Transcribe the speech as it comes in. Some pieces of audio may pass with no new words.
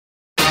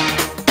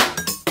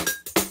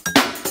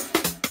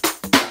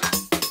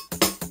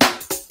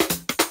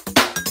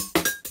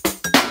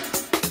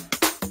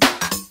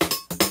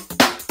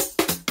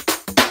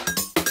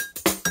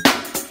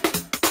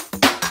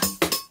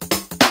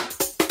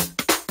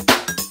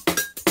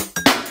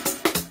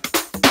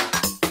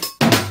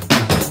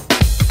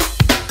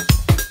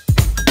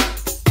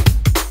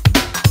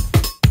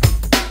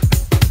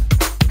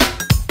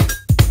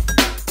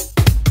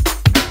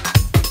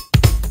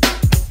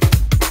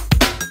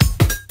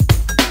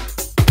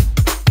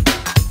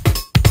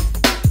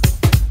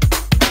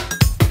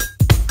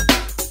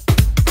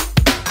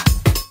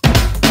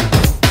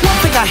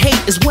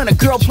is when a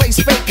girl plays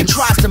fake and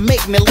tries to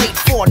make me late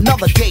for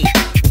another date.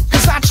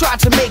 Cause I tried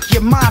to make you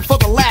mine for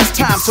the last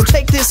time, so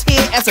take this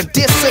here as a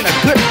diss and a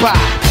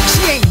goodbye.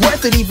 She ain't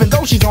worth it even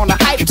though she's on the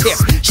hype tip.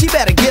 She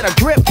better get a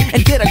grip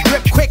and get a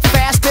grip quick,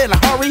 fast, in a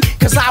hurry,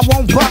 cause I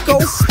won't buckle.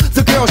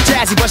 The girl's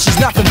jazzy but she's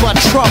nothing but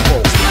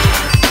trouble.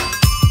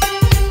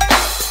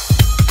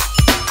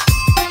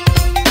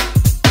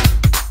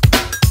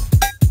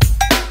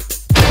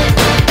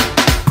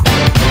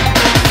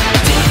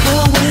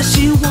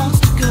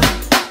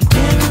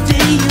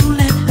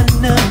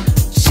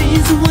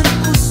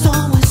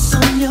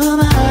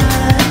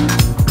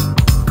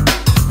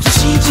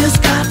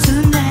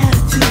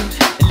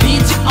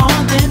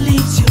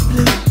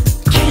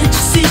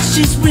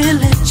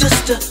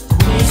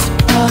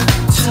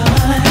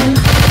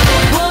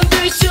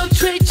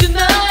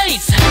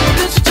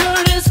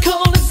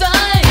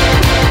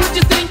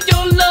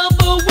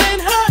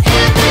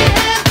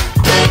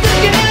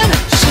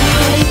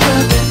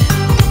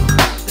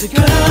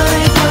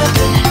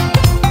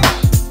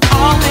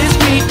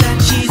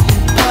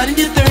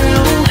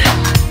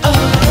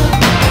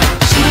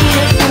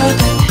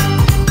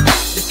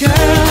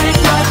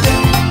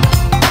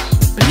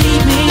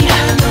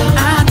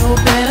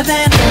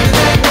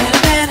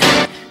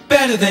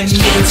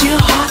 Gets your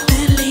heart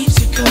then leaves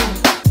you cold,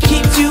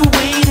 keeps you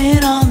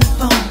waiting on the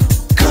phone,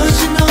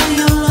 cause you know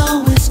you'll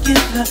always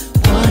give her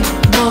one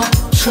more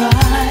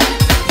try.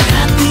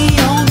 Not the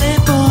only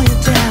boy in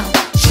town,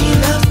 she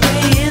loves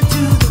playing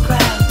to the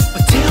crowd,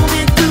 but tell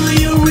me, do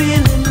you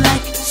really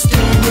like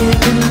standing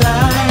in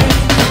line?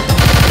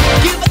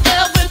 Give her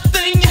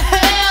everything you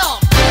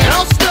have, and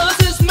all she does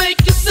is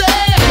make you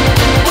sad.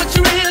 What she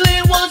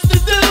really wants to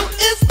do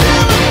is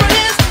tell her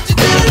friends she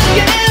did it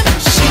again.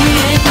 She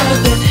ain't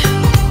worth it.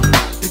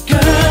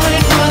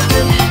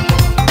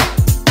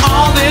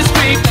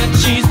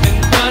 She's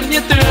been putting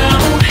you through.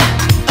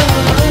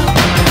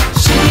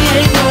 She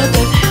ain't worth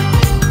it.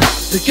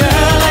 The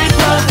girl ain't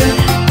worth it.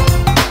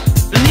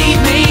 Believe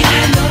me,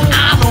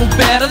 I know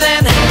better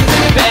than you.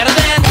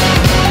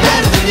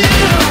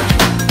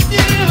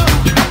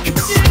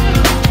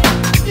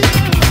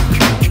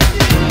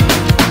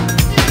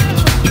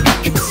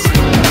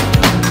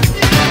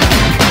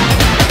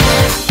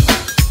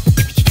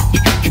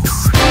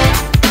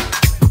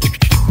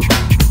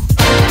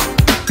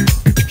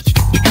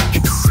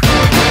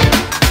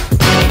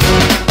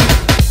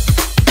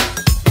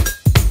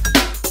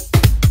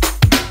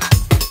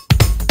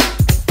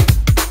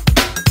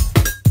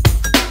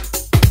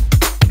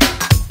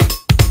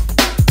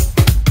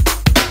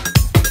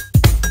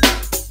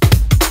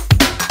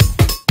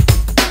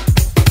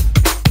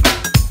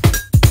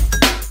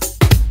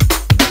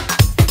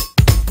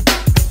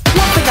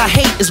 I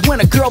hate is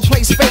when a girl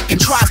plays fake and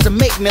tries to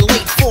make me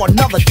late for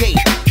another date.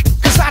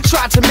 Cause I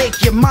tried to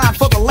make you mine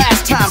for the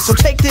last time, so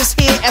take this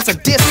here as a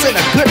diss and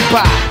a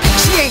goodbye.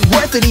 She ain't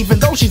worth it even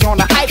though she's on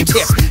the hype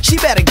tip. She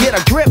better get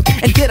a grip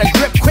and get a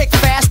grip quick,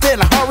 fast, in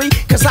a hurry,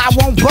 cause I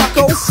won't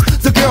buckle.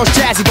 The girl's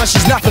jazzy but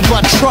she's nothing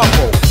but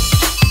trouble.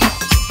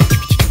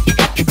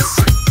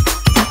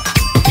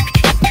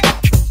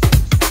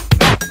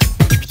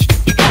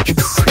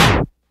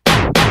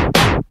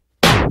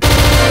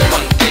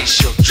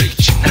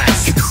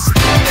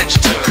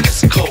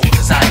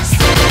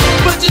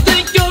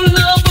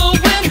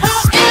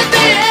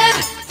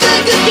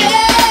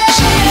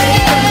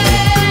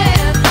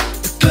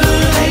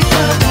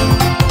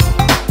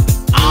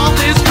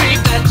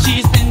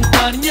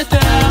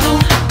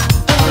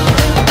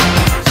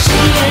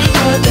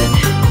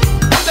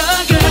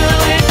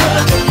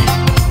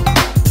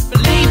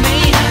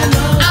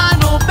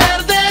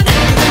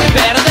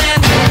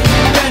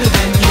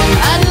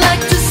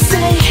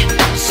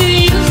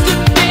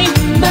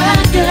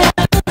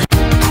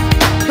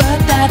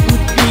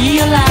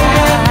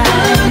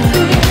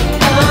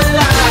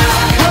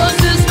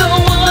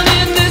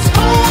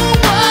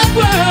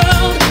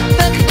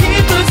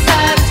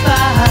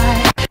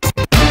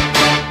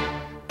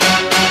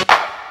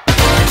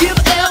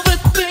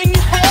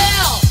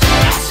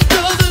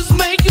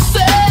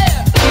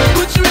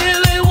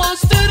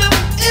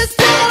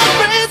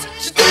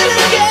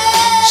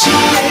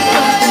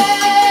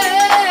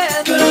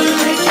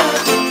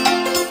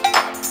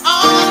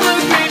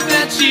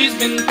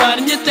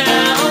 Putting you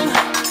down.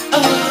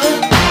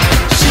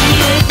 She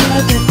ain't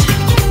worth it.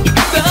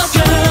 The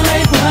girl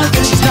ain't worth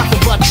it. She's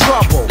nothing but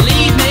trouble.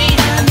 Leave me.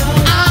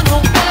 I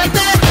know better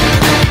than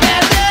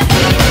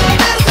you.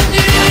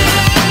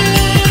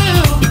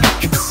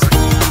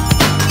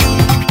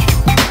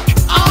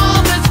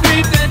 All this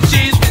grief that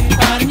she's been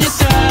putting you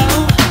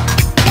down.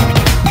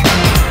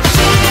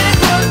 She ain't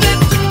worth it.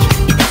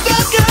 The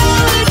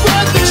girl ain't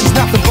worth it. She's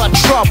nothing but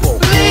trouble.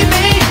 Believe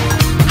me.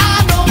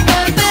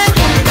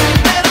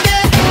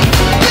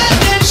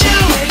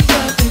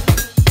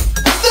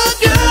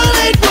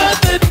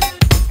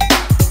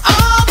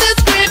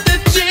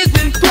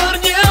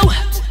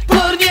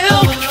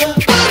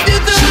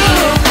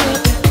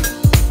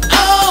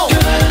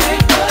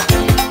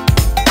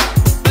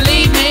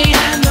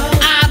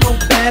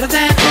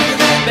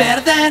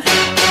 Better than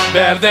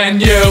better than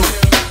you.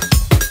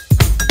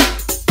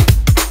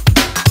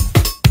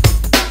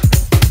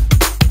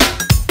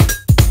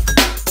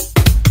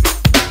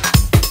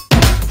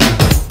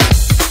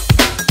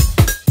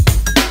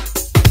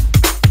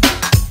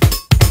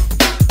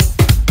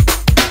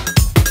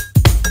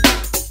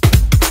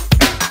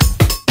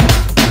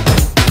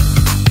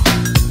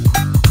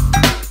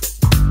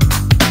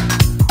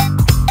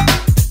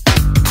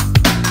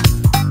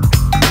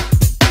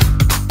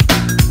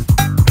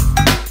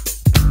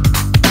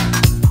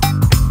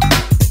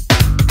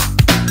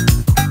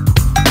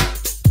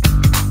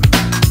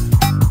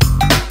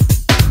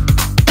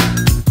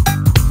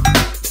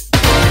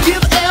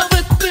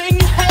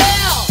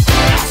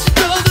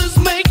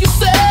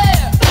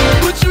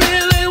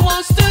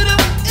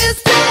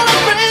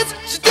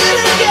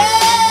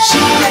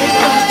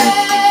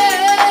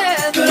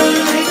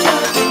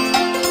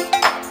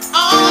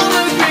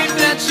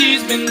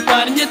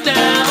 Putting you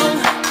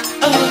down.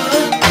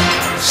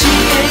 She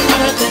ain't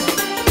worth it.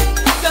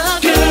 The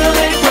girl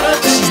ain't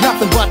worth it. She's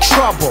nothing but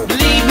trouble.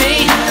 Believe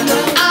me, I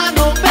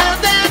know better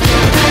than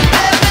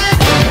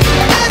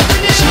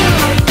she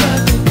ain't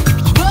worth it.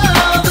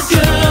 Well, the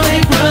girl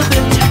ain't worth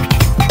it.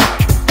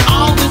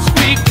 All this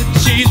week that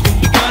she's been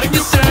putting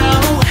you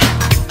through.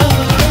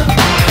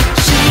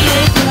 She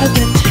ain't worth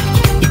it.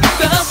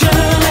 The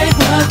girl ain't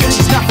worth it.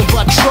 She's nothing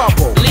but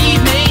trouble.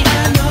 Believe me,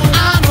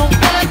 I know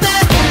better than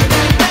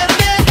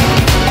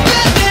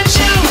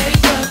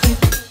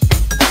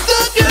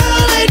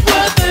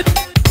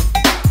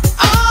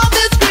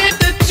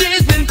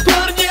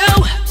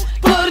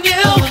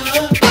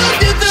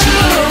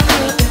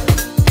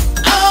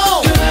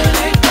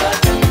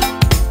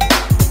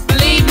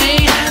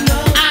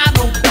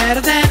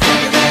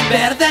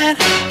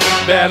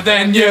Better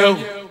than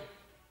you.